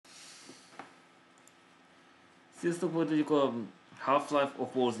Sziasztok, folytatjuk a Half-Life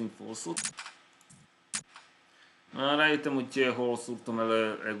Opposing Force-ot. Rájöttem, hogy hol szúrtam el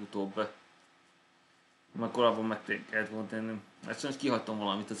legutóbb. Már korábban meg kellett volna tennem. Hát sajnos kihagytam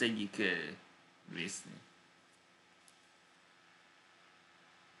valamit az egyik résznél.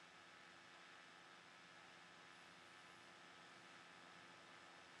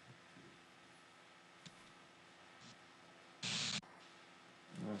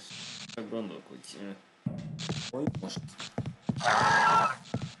 Most gondolkodj. Hogy most?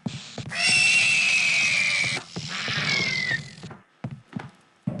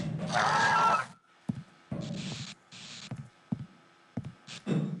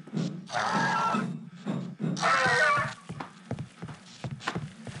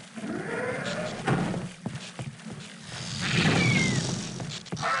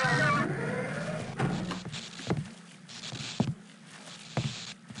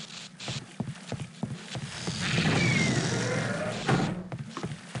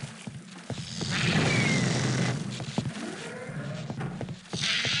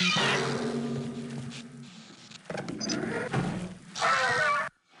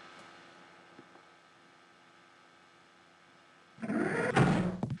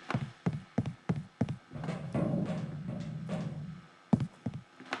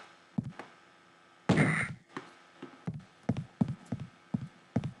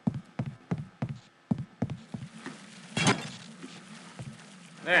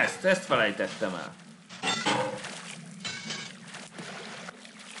 Ezt felejtettem el.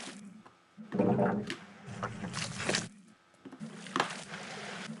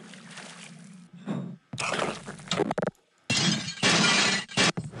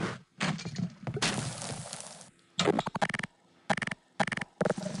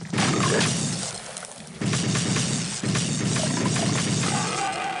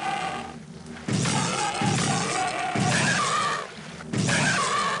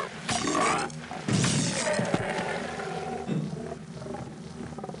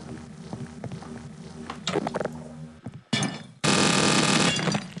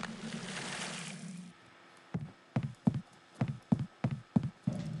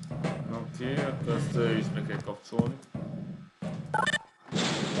 Oké, akkor ezt is be kell kapcsolni.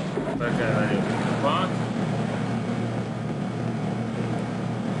 Be kell venni a kupát.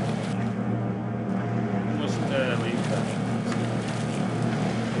 Most még be.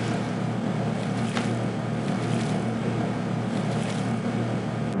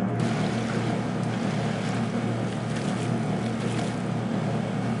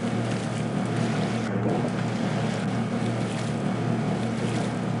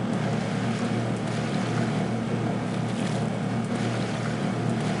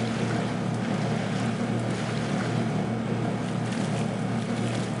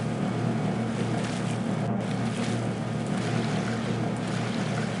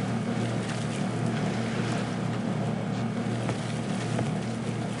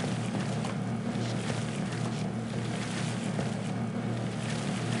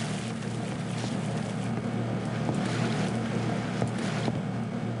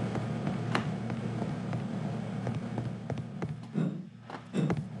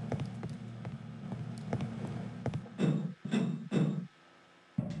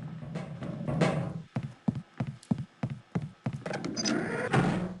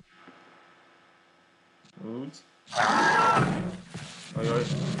 Úgy. Ajaj.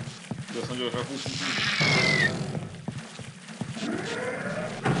 Gyorsan gyorsan húzzuk.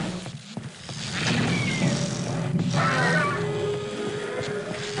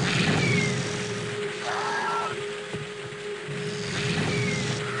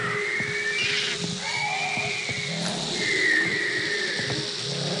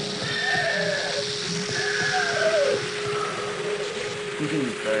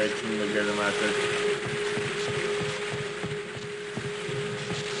 Felejtsünk meg érdemeltet.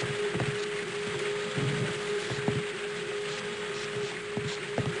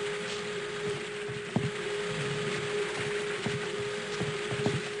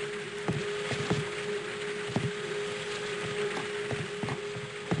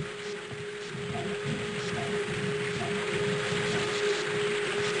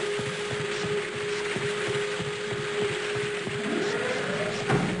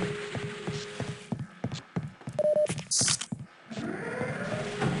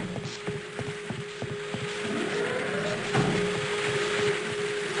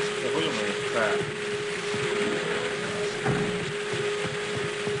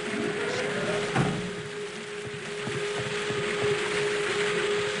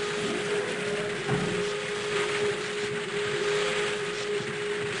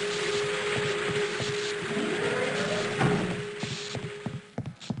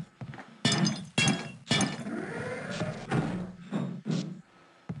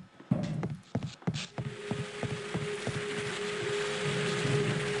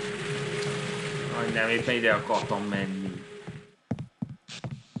 Nem, éppen ide akartam menni.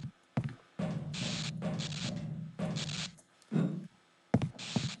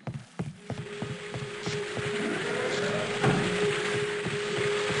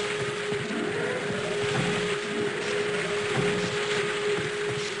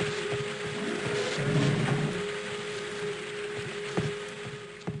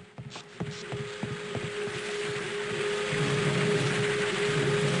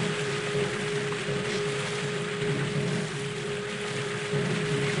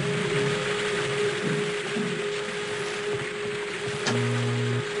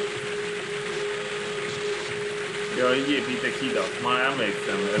 Ja, így építek hidat, már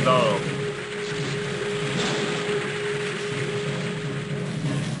emlékszem, ez arra.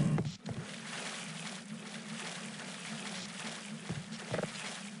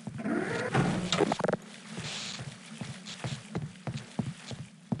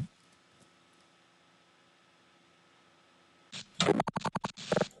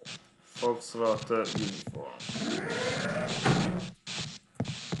 Foxtrot uniform.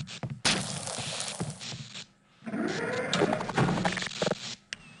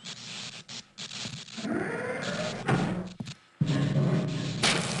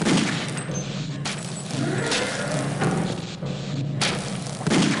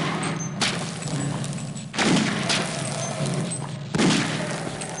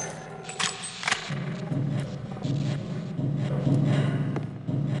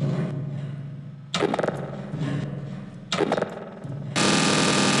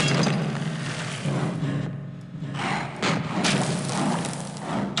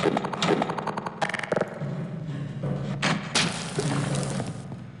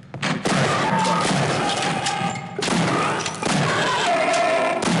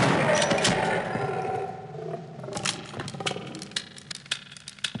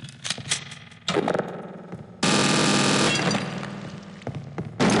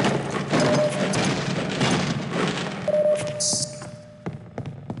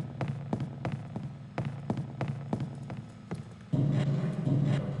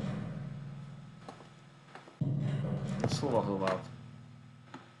 Hova tovább?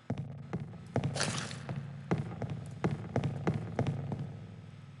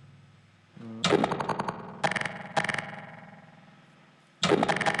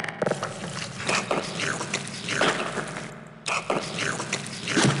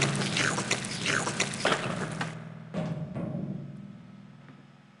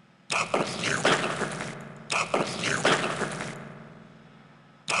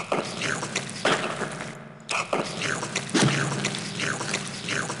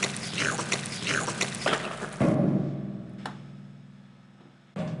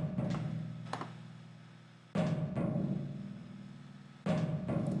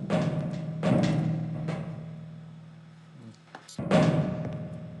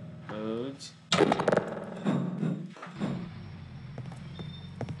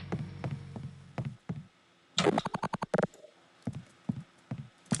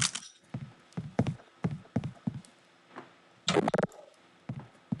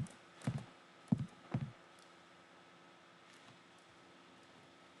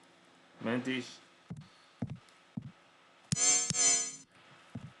 Mentés.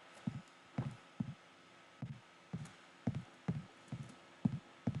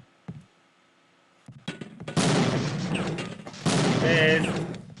 Ez.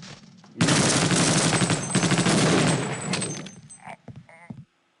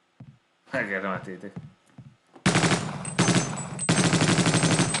 Megérdemeltétek.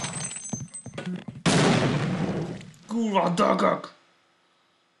 Kurva dagak!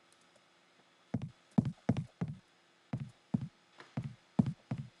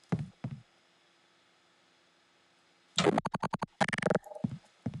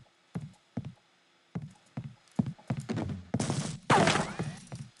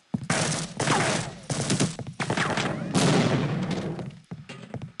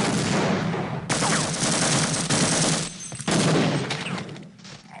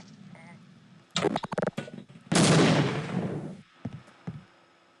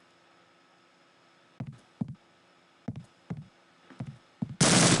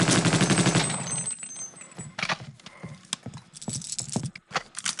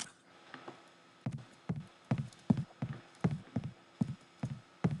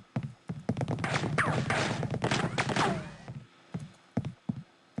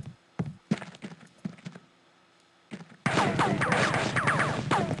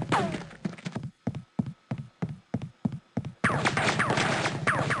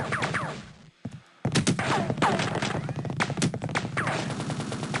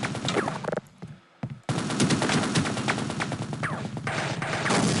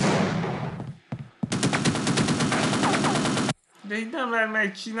 így nem lehet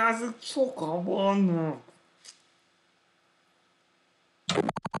megcsinálni, ezek sokan vannak.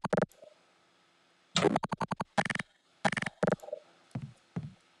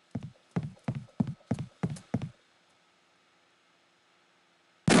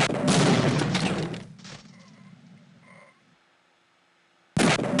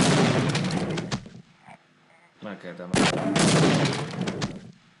 Megkérdem.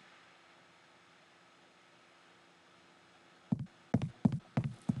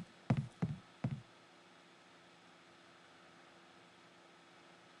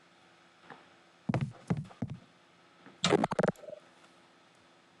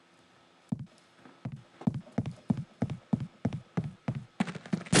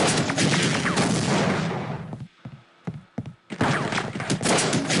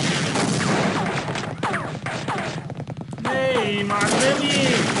 Hey, már nem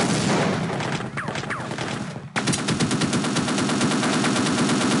így!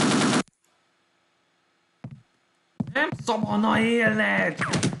 Nem szabadna élned!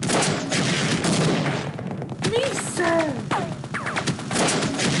 Vissza!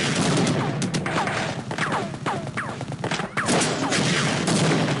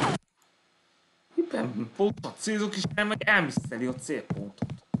 Éppen pontot célzok és nem meg elmiszteli a célpontot.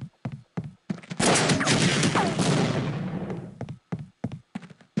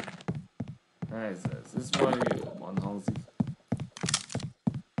 Ez majd jobban hangzik.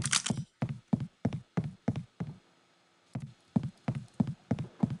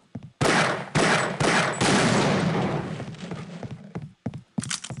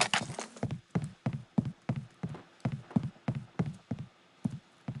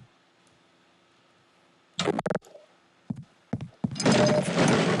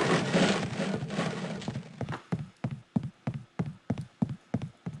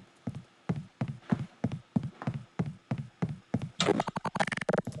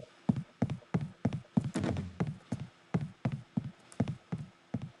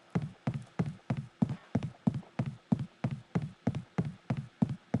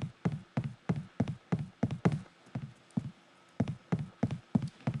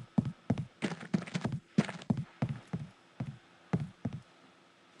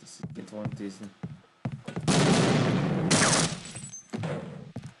 Itt van intézni.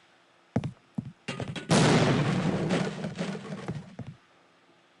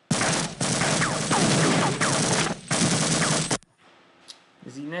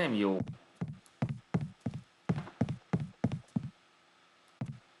 Ez így nem jó.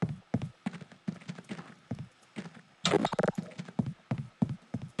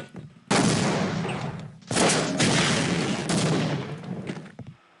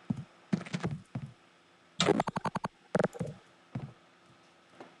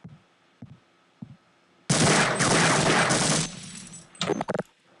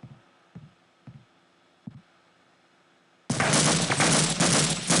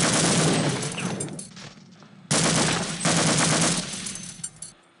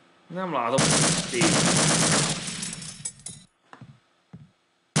 Nem látom tényleg.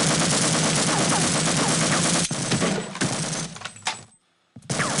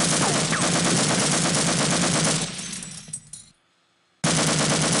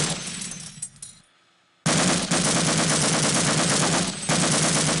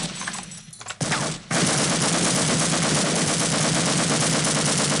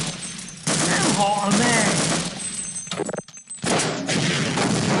 Nem hal meg!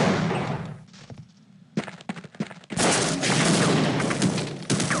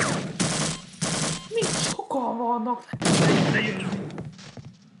 Vannak,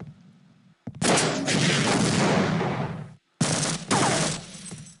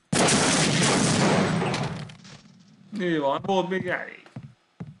 mi van, volt még elég.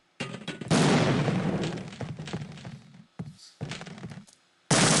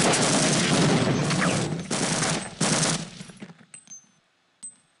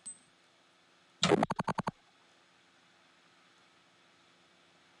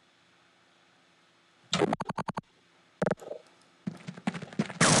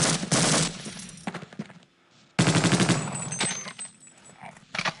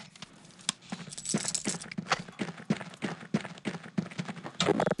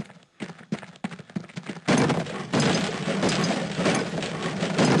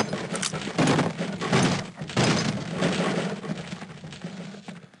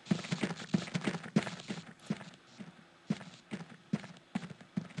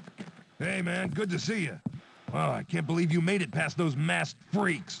 Hey, man, good to see you. Wow, I can't believe you made it past those masked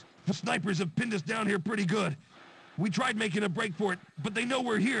freaks. The snipers have pinned us down here pretty good. We tried making a break for it, but they know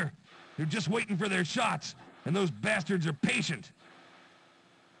we're here. They're just waiting for their shots, and those bastards are patient.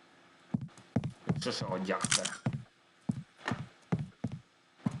 Sose adják fel.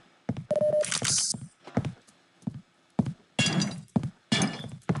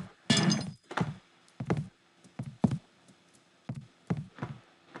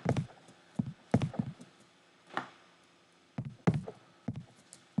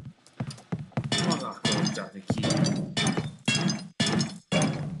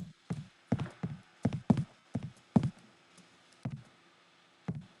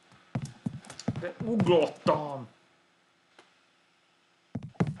 Ugrottam!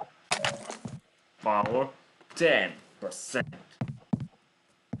 Power 10%.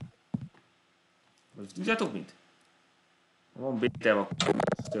 Most tudjátok mit? Van BTM, akkor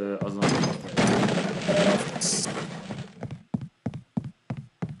most azon...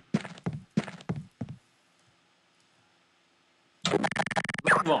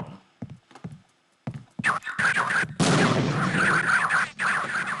 Megvan!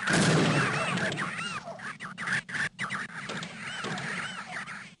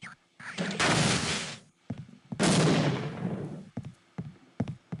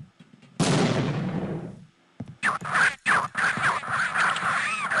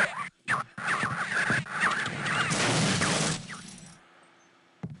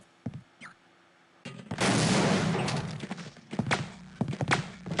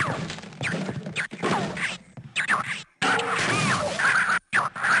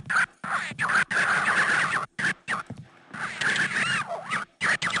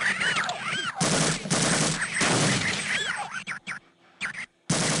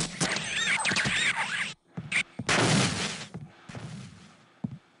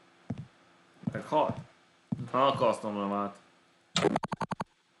 Meghalt? Akasztom nem át.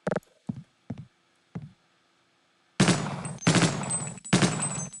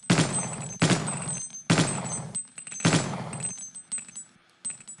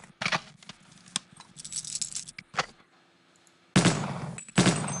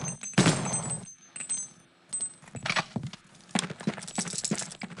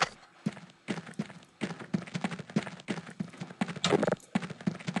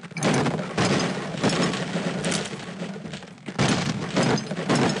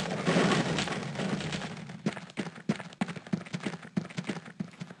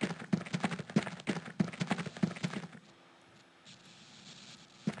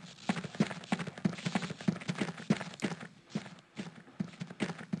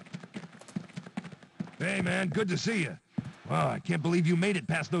 Hey, man, good to see you. Wow, I can't believe you made it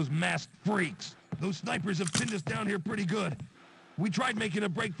past those masked freaks. Those snipers have pinned us down here pretty good. We tried making a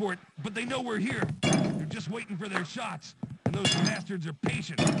break for it, but they know we're here. They're just waiting for their shots, and those bastards are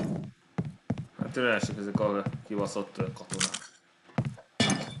patient. Hát türelmesek ezek a kibaszott katonák.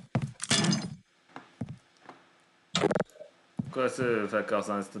 Akkor ezt fel kell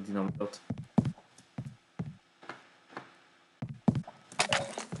használni ezt a dinamitot.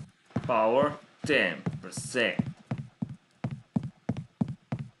 Power 10%.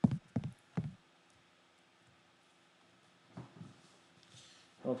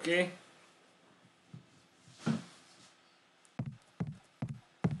 Oké.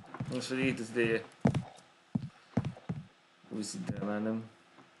 Most hogy itt az ideje. Új szinte mennem.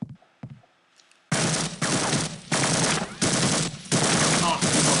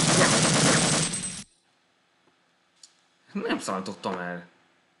 Nem számítottam el.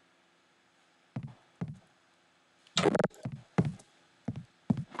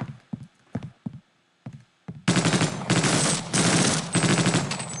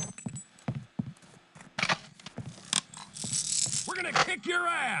 We're gonna kick your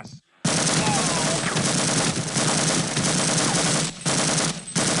ass!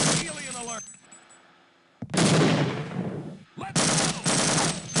 Alien alert! Let's go!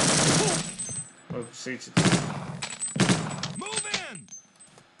 Move in!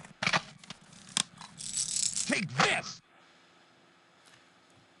 Take this!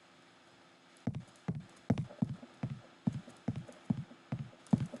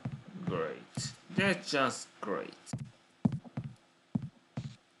 Great. That's just great.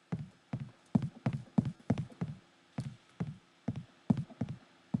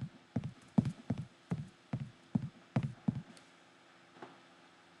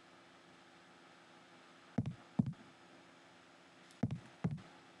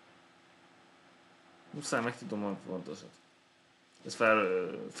 Muszáj megtudom a fontosat. Ez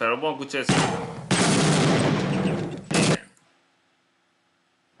felrobban a kutya, ez... Igen.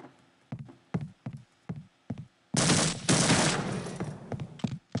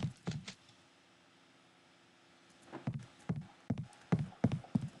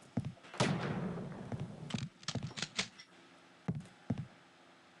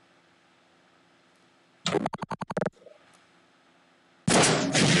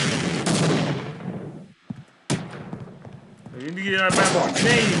 Mindig be vagy,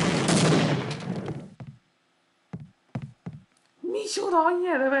 ne így! Micsoda,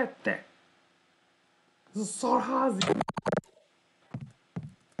 annyira vette? Ez a szarházi!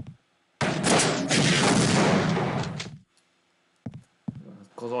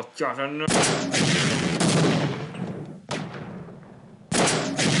 Kazattyák ennek!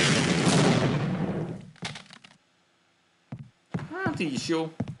 Hát így is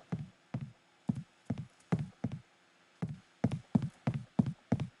jó.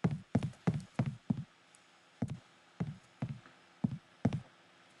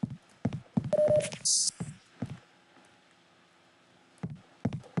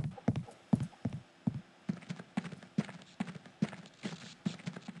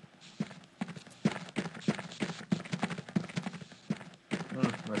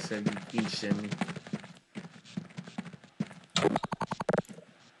 Szerint nincs semmi.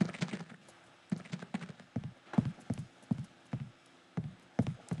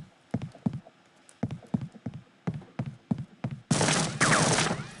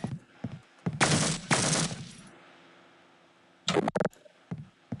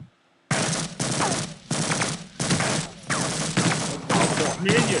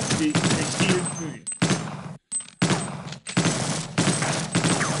 Miért jötték egy hírfű?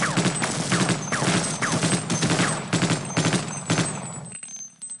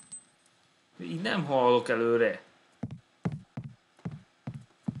 Így nem hallok előre.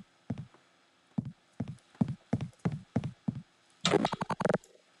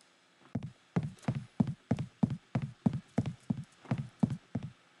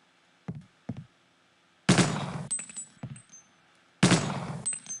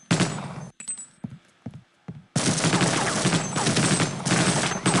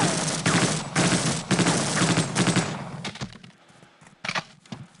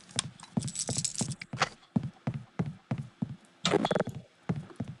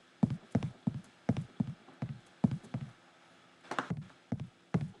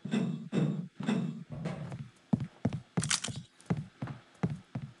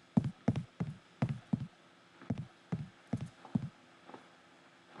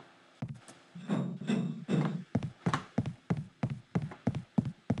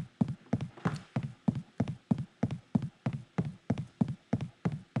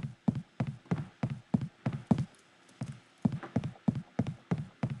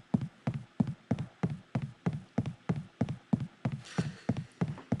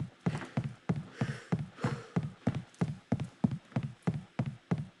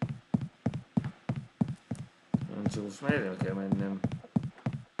 Csak most már erre kell mennem.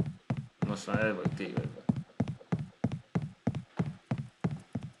 Most már el vagy tévedve.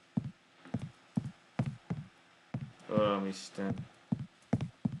 Uramisten.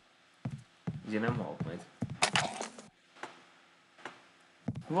 Ugye nem halk meg.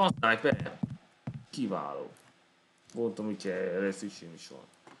 Van sniper. Kiváló. Gondoltam, hogy erre szükség is van.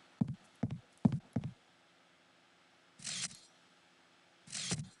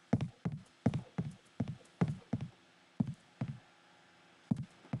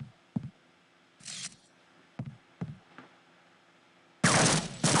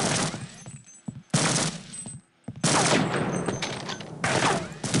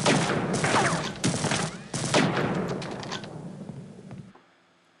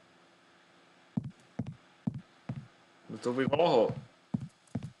 Utóbbi valahol?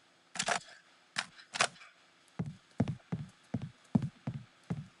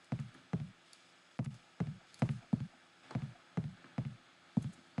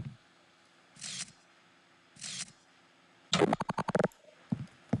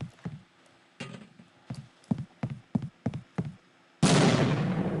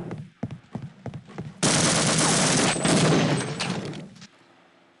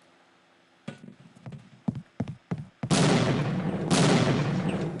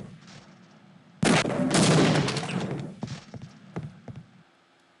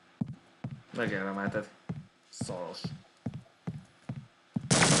 Megemelted. Szaros.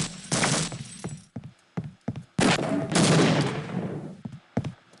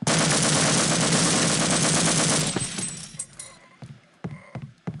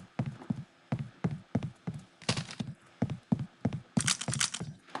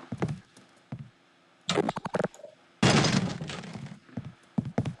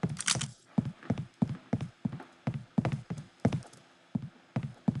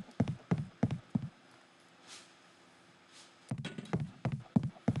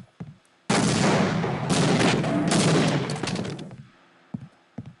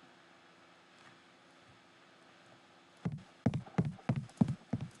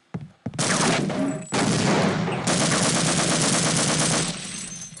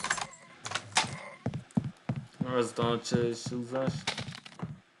 Ez a nagy húzás.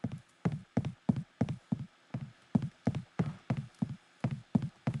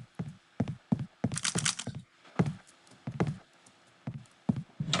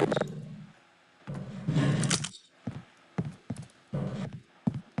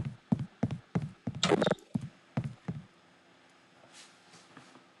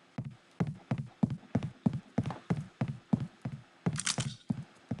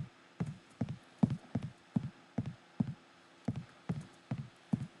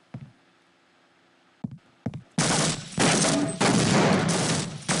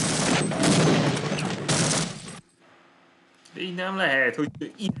 Így nem lehet,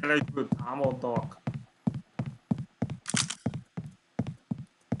 hogy ilyen egyből támadnak.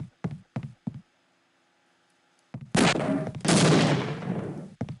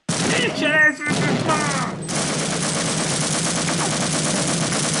 Nincsen ez már!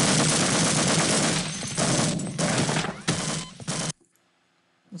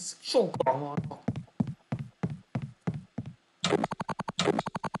 Ez sokan vannak.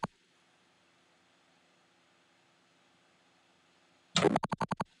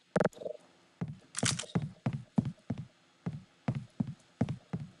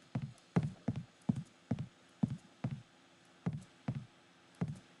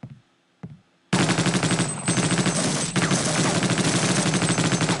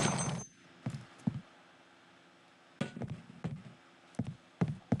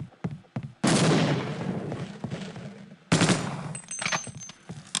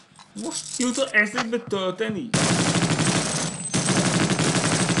 Most jut eszedbe tölteni?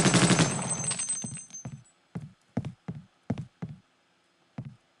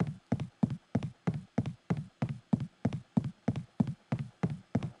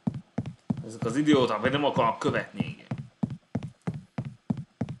 Ezek az idióták, vagy nem akarnak követni engem.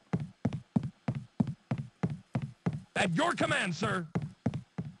 At your command, sir.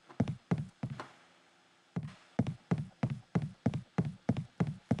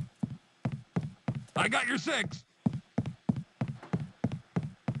 I got your 6.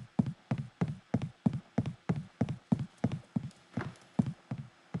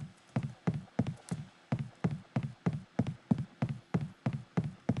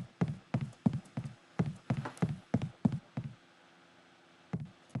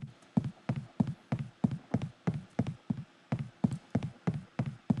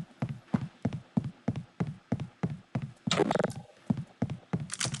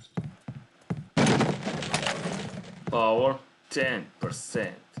 Power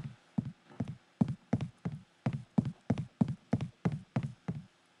 10%.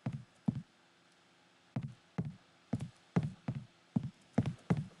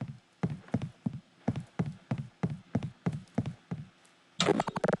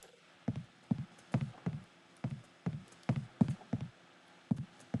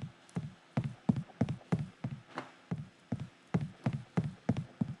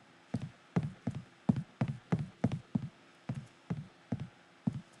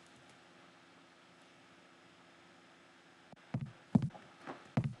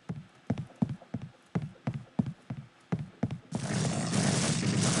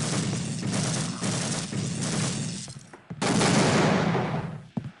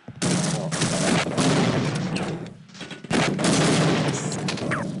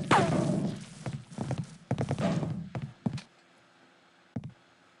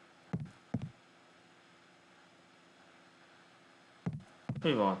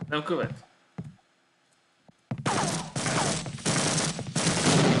 Mi van? Nem követ?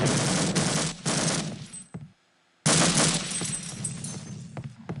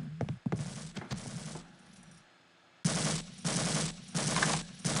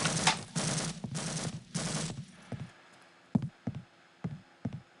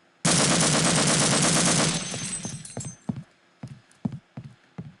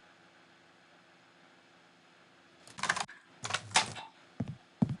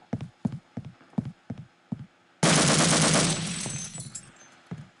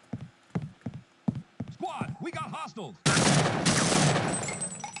 We got hostiles.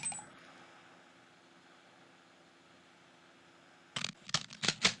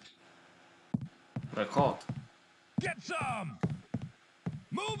 Meghalt. Get some.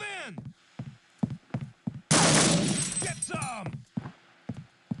 Move in. Get some.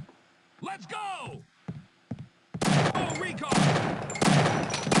 Let's go. Oh, recon.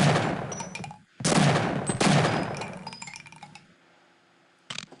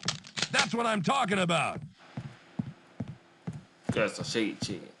 That's what I'm talking about. Kösz a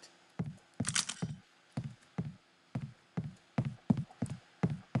segítségét.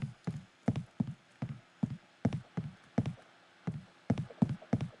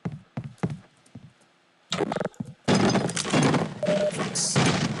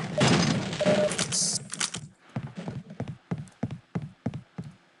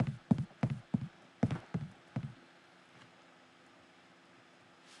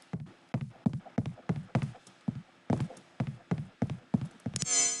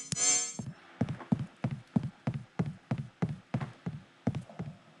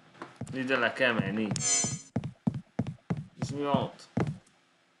 Ide le kell menni. És mi van ott?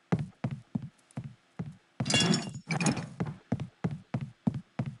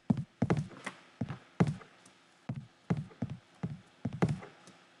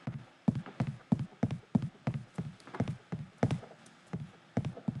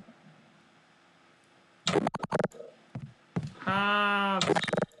 Hát...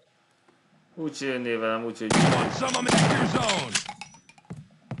 Úgy jönnél velem, úgyhogy...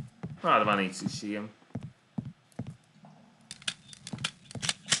 Hát van így szükségem.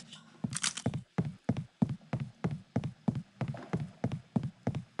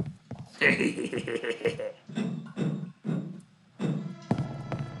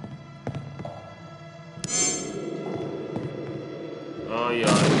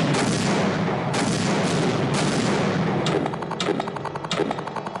 Ajjaj.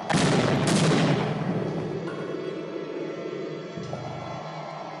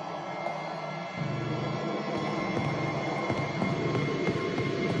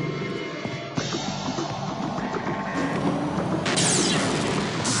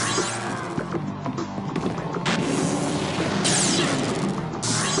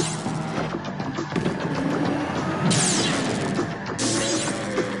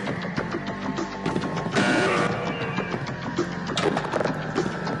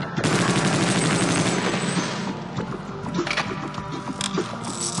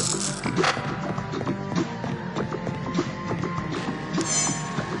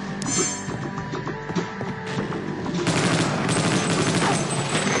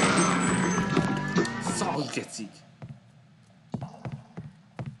 Gecik.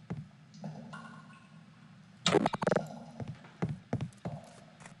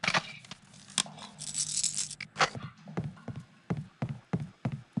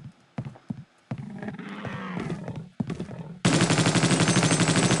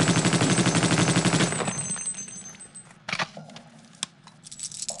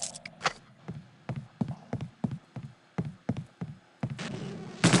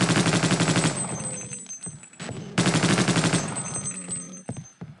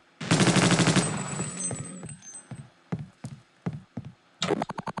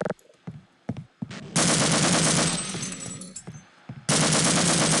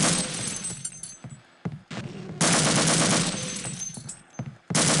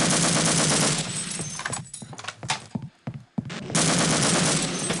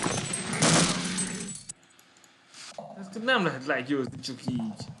 Ezt nem lehet legyőzni csak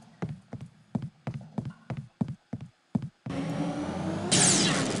így.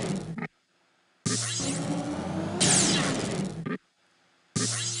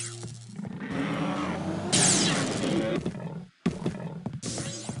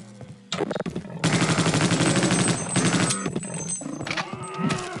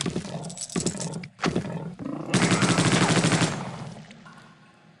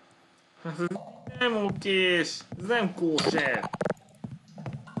 Ez nem okés, ez nem kóser.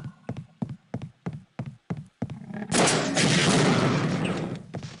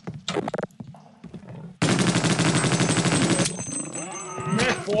 Ne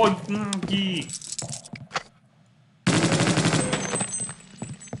fogd ki!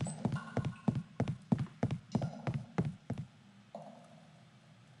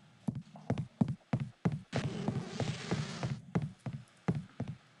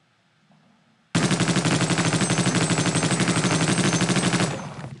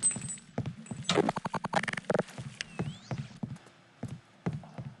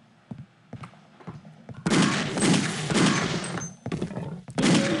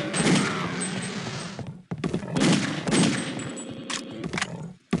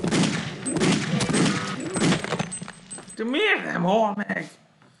 De miért nem hal meg?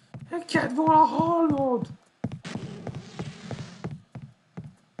 Meg kellett volna hallod!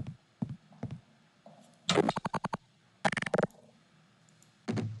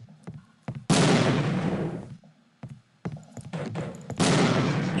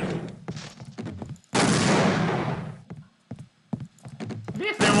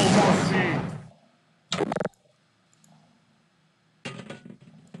 Miért nem olvasz szét?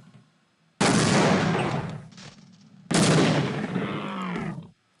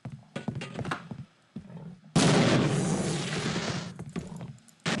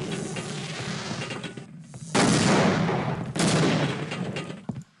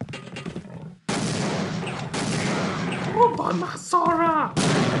 Robban már szarrá!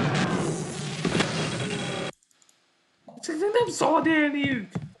 Szerintem nem szabad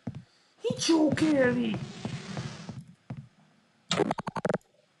élniük! Így jók élni!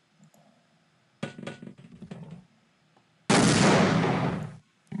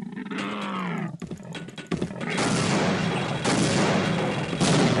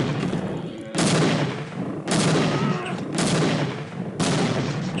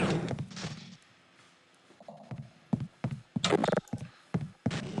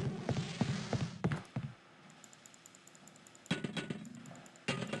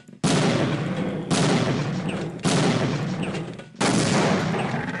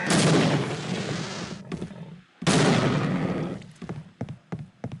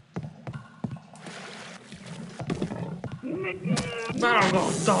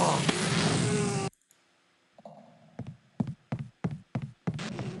 Beragadta!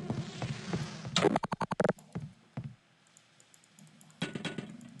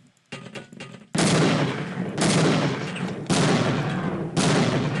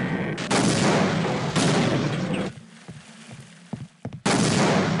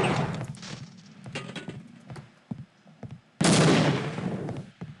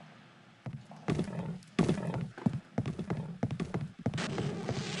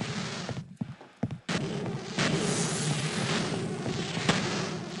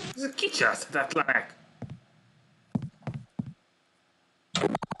 Ezek kicseszhetetlenek!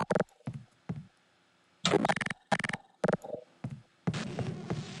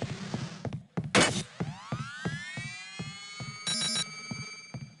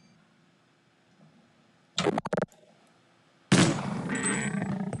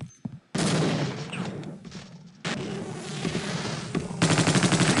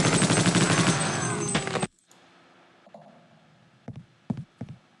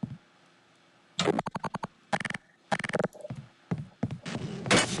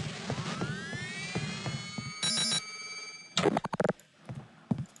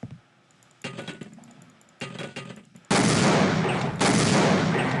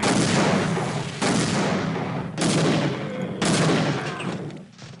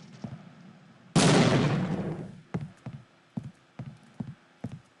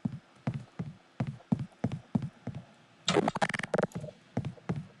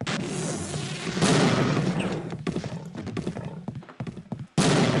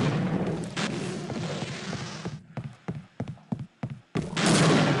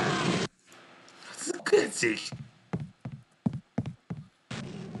 Geci!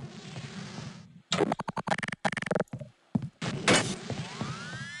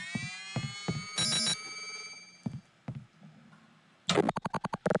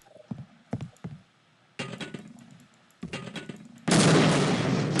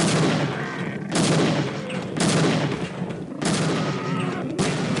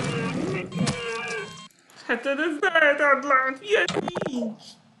 Hát ez lehetetlen! Ilyen nincs!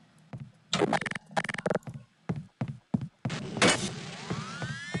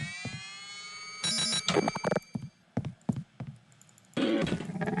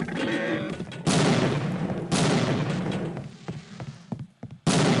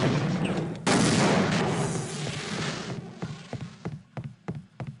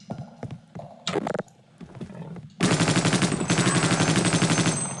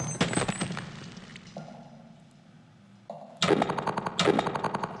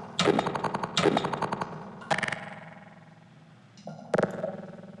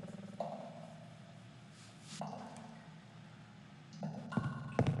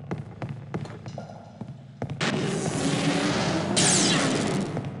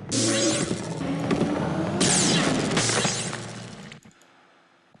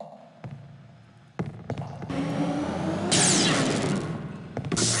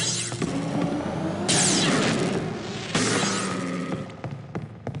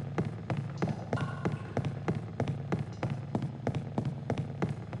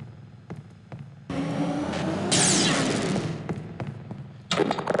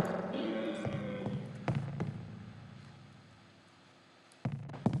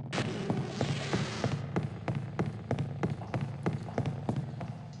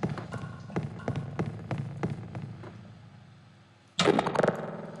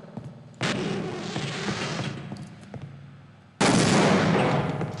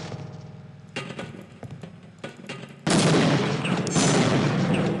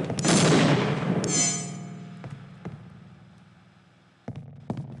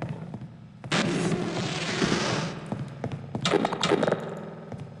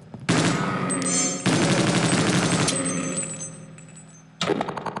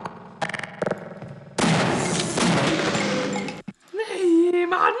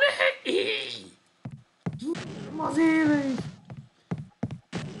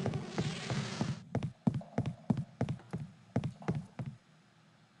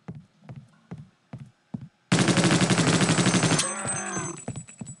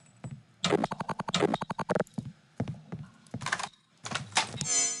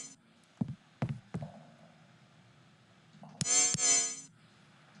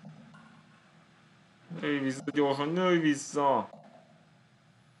 Nőj vissza gyorsan, nőj vissza!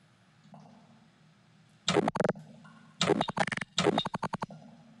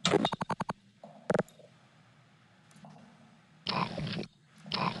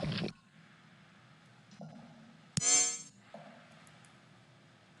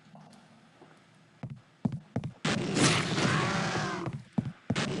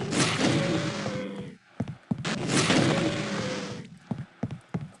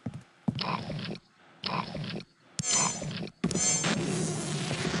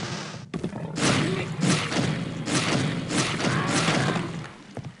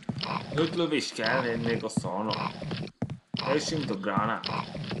 Öt lövés kell ennek a szarnak. Első, mint a gránátot.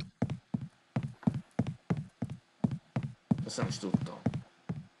 Ezt nem is tudtam.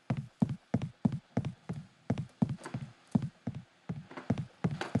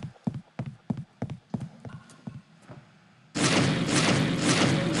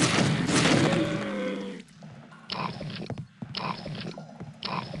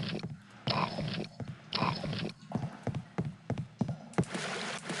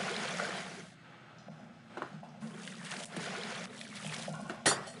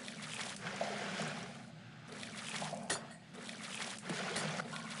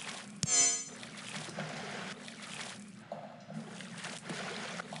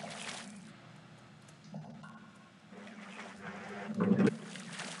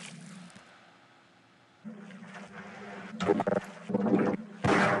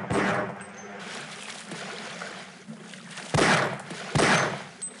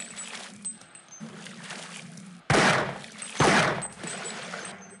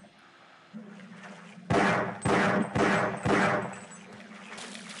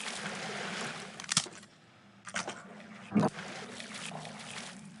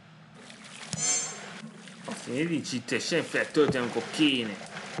 Nincs itt semmiféle tölteni, amikor kéne.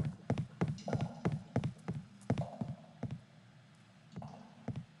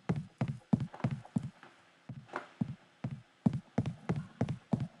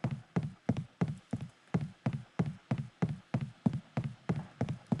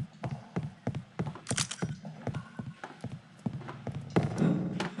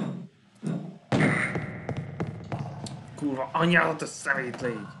 Kurva anyádat a szemét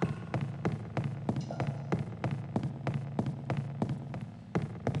légy!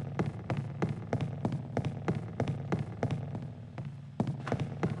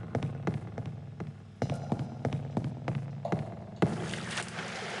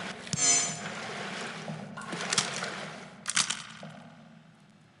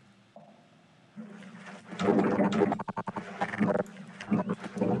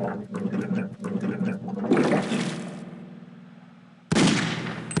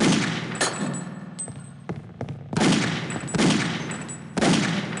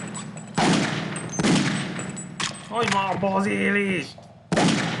 Hagyj már abba az élést!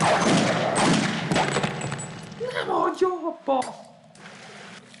 Nem hagyja abba!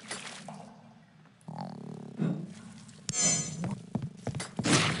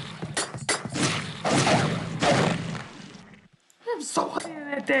 Nem szabad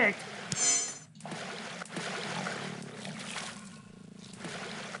élnetek!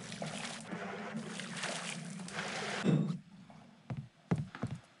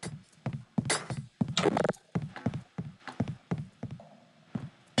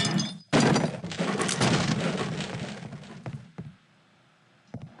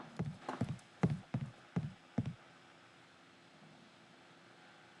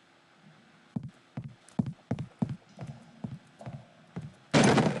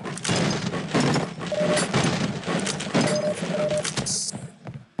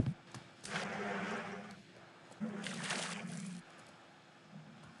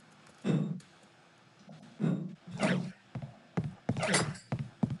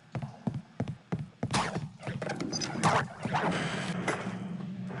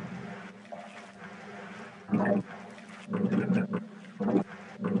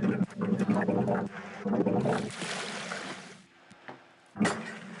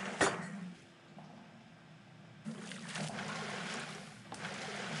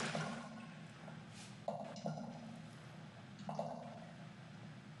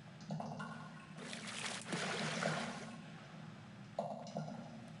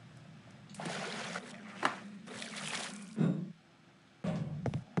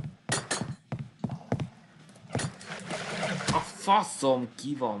 Faszom,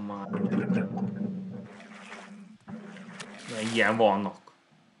 ki van már? Mert ilyen vannak.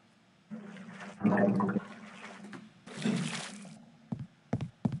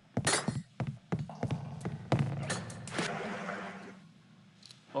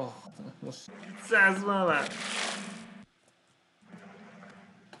 Most 100 már.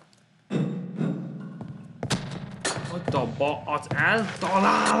 Hagyd abba az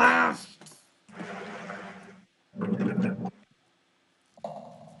eltalálást!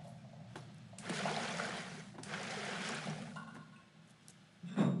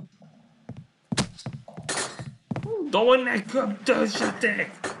 Mondom, hogy ne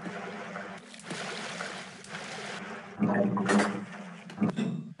köptölsetek!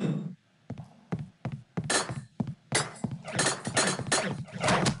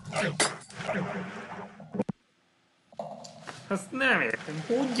 Azt nem értem,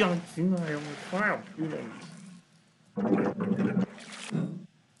 hogyan csináljam, hogy fáj a fülem is.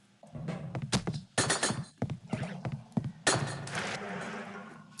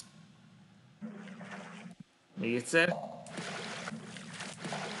 Még egyszer.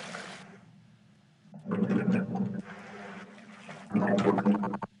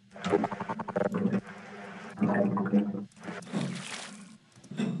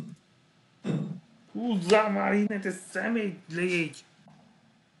 Húzzál már innen, te szemét légy!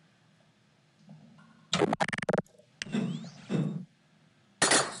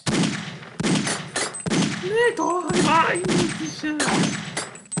 Ne találj már itt is el!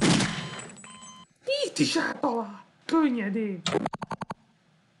 Itt is eltalál! Könnyedén!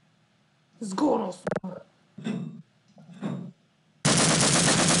 Ez gonosz!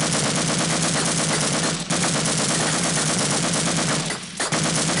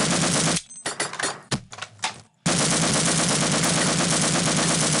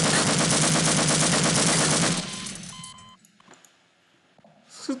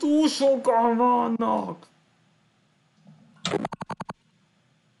 Túl sokan vannak!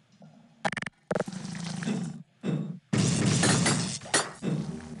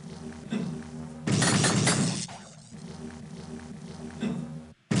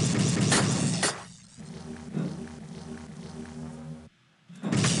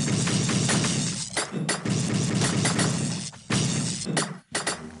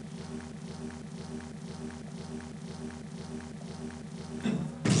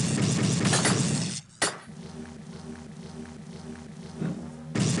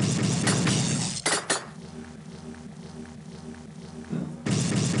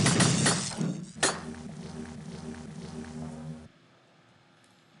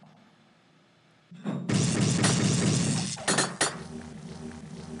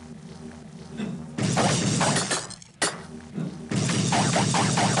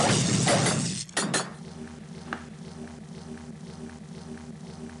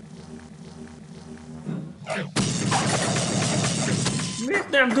 Miért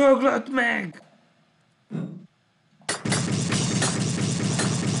nem döglött meg?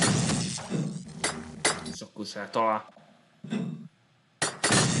 És akkor se talál.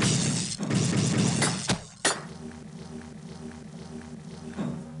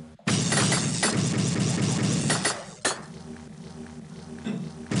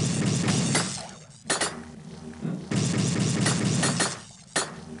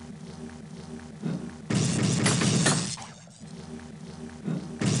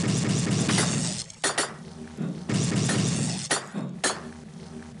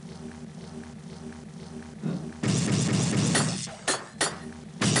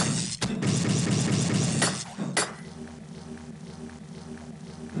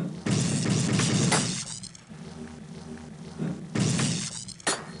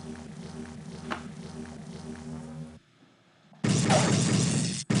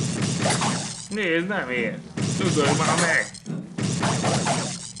 Nézd, nem ér! Dögölj már meg!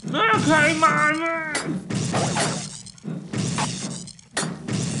 Dögölj már meg!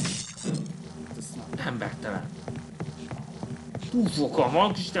 Ez embertelen. Túl sokan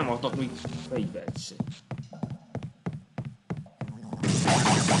vannak és nem adnak még fegyvert se.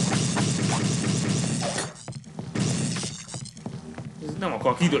 Ez nem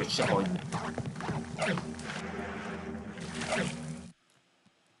akar időt se hagyni.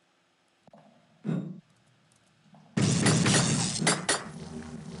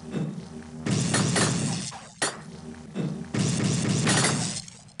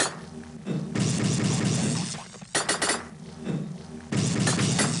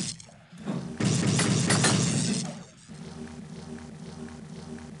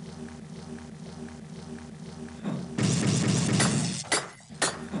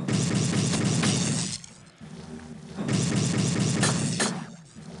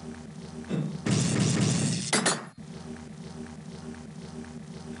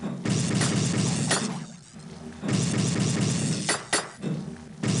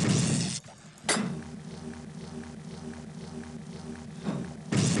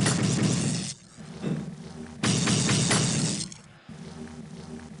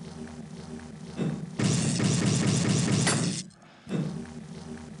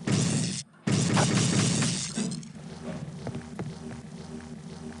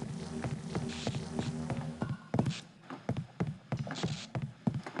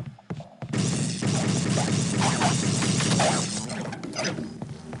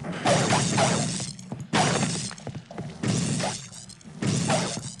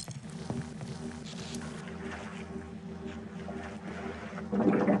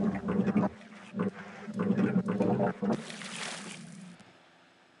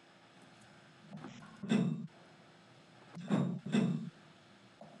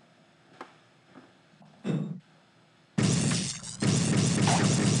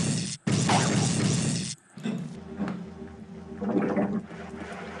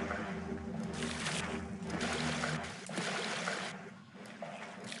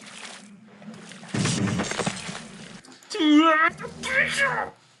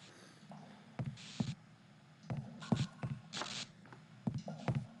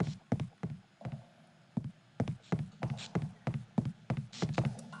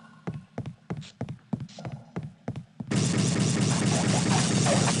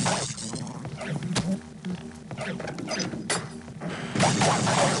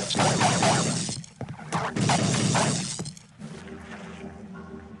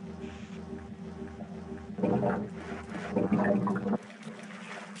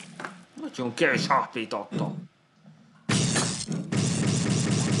 Nagyon kevés HP-t adtam.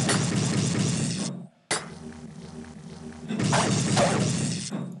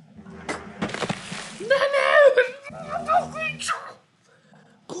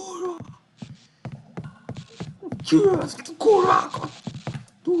 Győzt, kurvákat!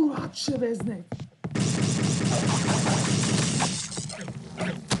 Durvát sebeznek!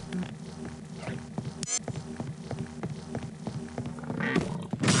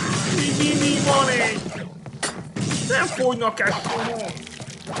 Mi van egy? Nem fogynak el soha!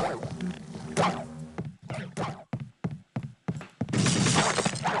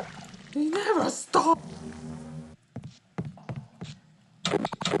 They never stop!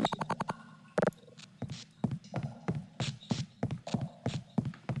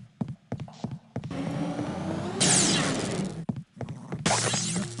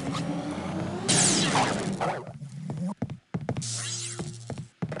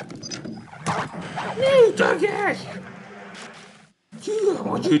 Ütöges! Gyűlöm,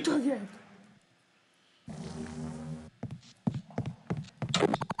 hogy ütöget!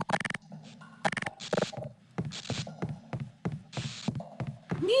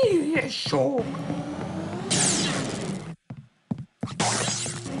 Mi ilyen sok?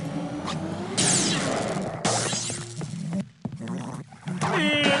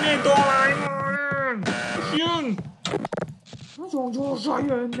 Ne találj már! Jön! Nagyon gyorsan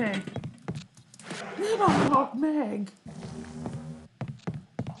jönnek! Nem állnak meg!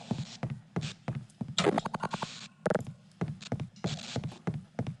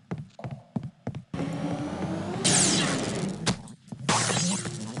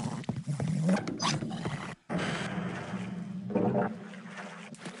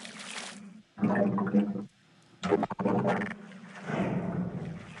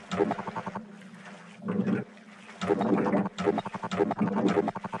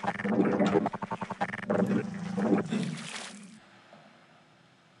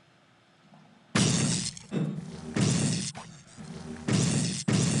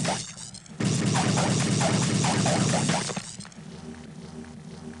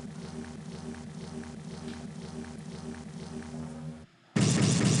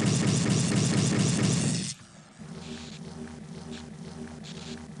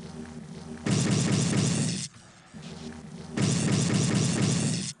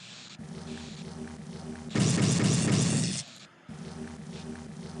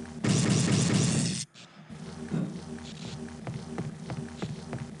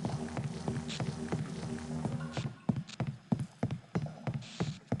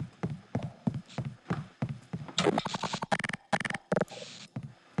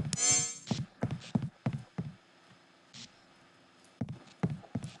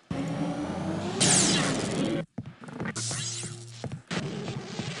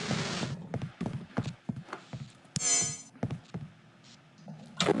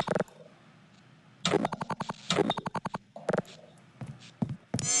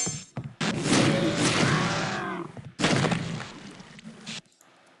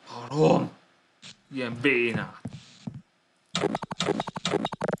 Hallom! Ilyen bénát!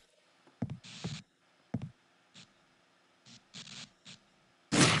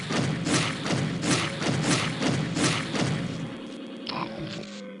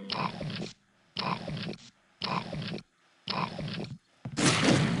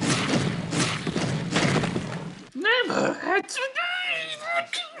 Nem ölhetsz!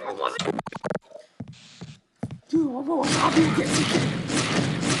 Tudom, most végezzik!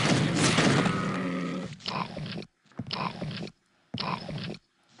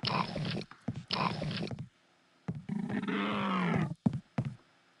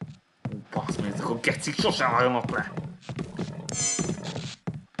 Basz meg, ezek a gecik sose álljanak le!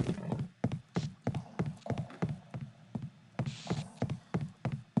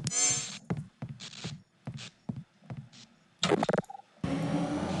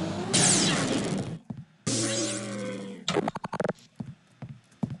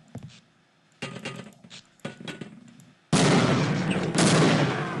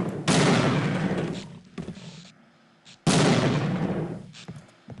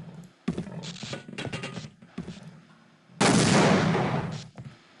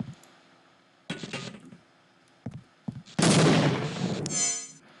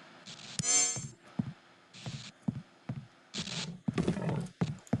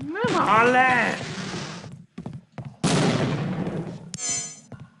 Hall le!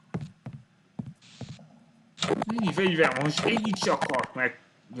 Ennyi fegyver, most egyik se akart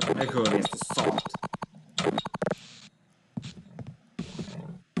megölni ezt a szart.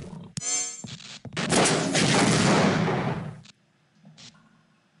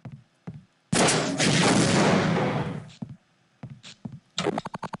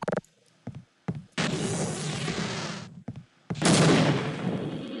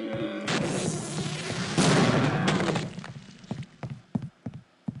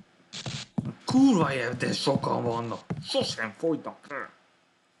 Kurva év, de sokan vannak. Sosem fogynak le.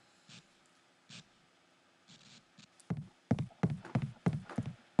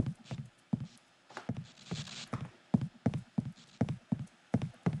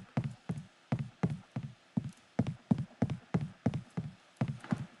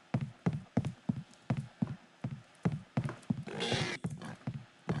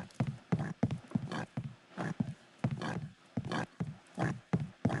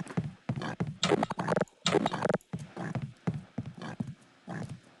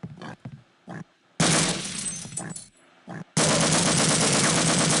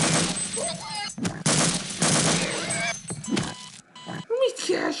 Mit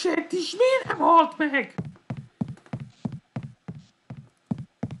keresett is? Miért nem halt meg?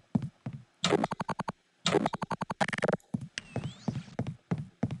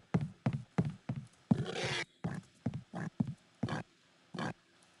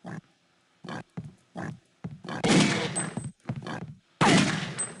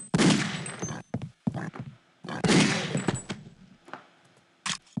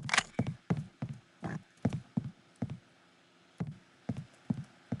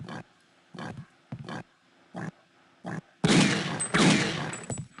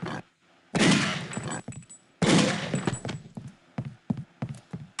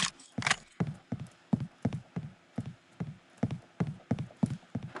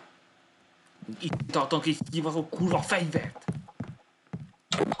 Itt tartanak egy kibaszott kurva fegyvert.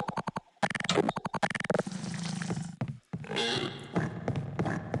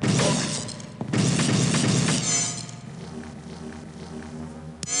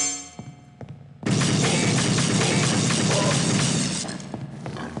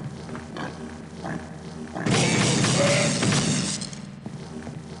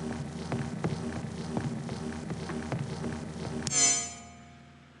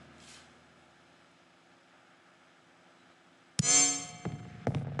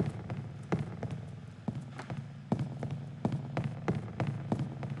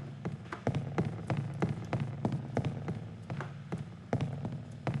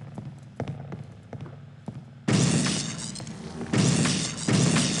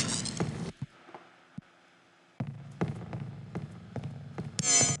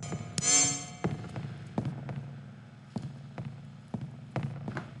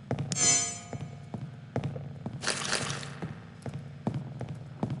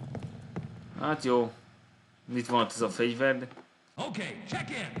 Hát jó. Itt van ez a fegyver, de... Okay, check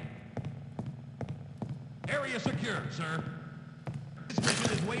in. Area secure, sir. This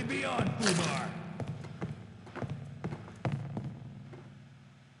mission is way beyond FUBAR.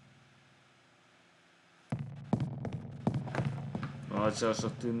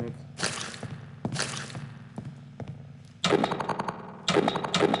 Alcsásnak tűnik.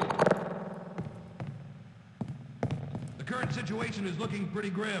 The current situation is looking pretty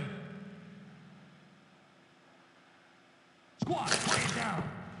grim. Squad, bring it down.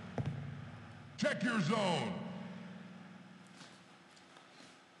 Check your zone.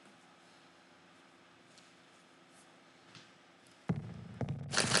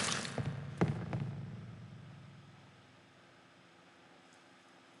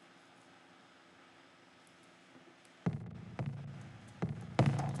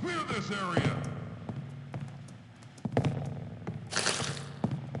 Clear this area.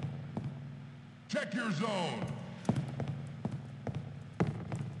 Check your zone.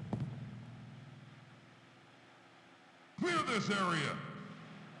 Clear this area.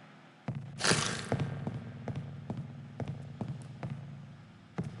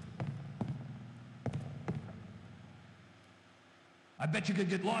 I bet you could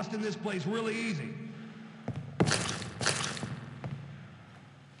get lost in this place really easy.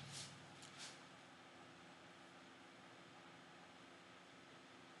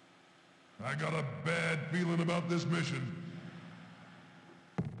 I got a bad feeling about this mission.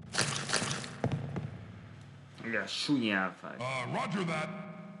 Igen, súnyi elfáj. Roger that.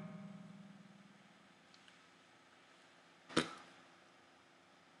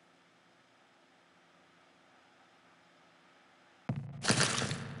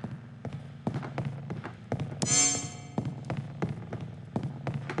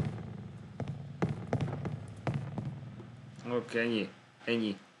 Oké, ennyi.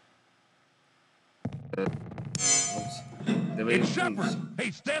 Ennyi. De még It's Shepard!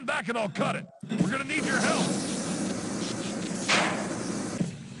 Hey, stand back and I'll cut it! We're gonna need your help!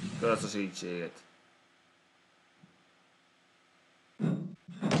 Kösz a segítséget.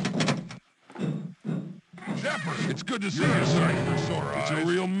 Shepard, it's good to see you, sir. It's a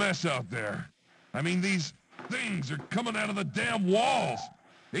real mess out there. I mean, these things are coming out of the damn walls.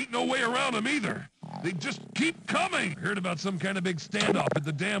 Ain't no way around them either. They just keep coming. Heard about some kind of big standoff at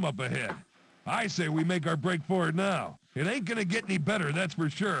the dam up ahead. I say we make our break for it now. It ain't gonna get any better, that's for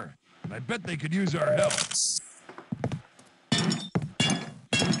sure. And I bet they could use our help.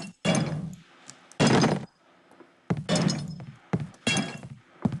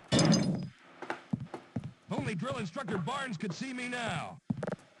 Only drill instructor Barnes could see me now.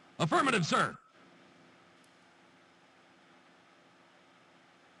 Affirmative, sir.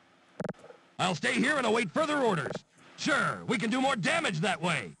 I'll stay here and await further orders. Sure, we can do more damage that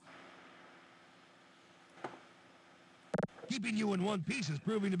way. Keeping you in one piece is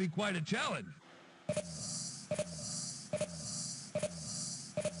proving to be quite a challenge.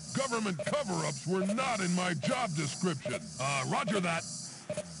 Government cover-ups were not in my job description. Roger that.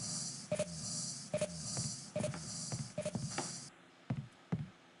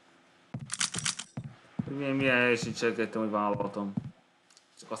 Milyen helyesen cselekedtem, hogy vállaltam.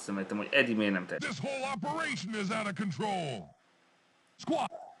 Csak azt szemeltem, hogy Eddie miért nem tett. This whole operation is out of control. Squad.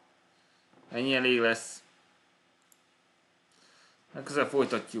 Ennyi elég lesz. Legközelebb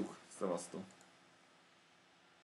folytatjuk. Szevasztok.